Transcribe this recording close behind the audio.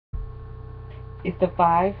It's the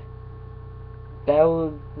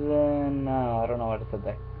 5,000. No, I don't know what I said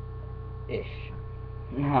there. Ish.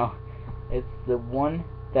 No, it's the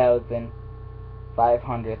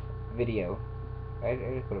 1,500th video. I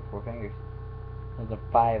just put up 4 fingers. It's the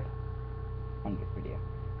 500th video.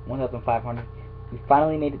 1,500. We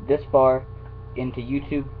finally made it this far into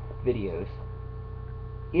YouTube videos.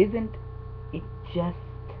 Isn't it just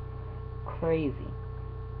crazy?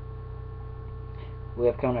 We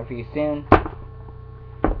have coming up for you soon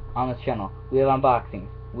on this channel. We have unboxings.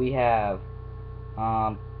 We have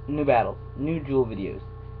new battles, new jewel videos,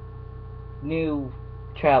 new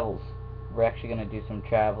travels. We're actually gonna do some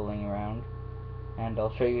traveling around, and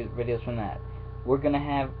I'll show you videos from that. We're gonna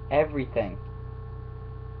have everything,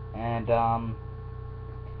 and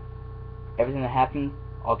everything that happens,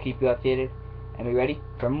 I'll keep you updated, and be ready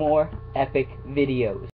for more epic videos.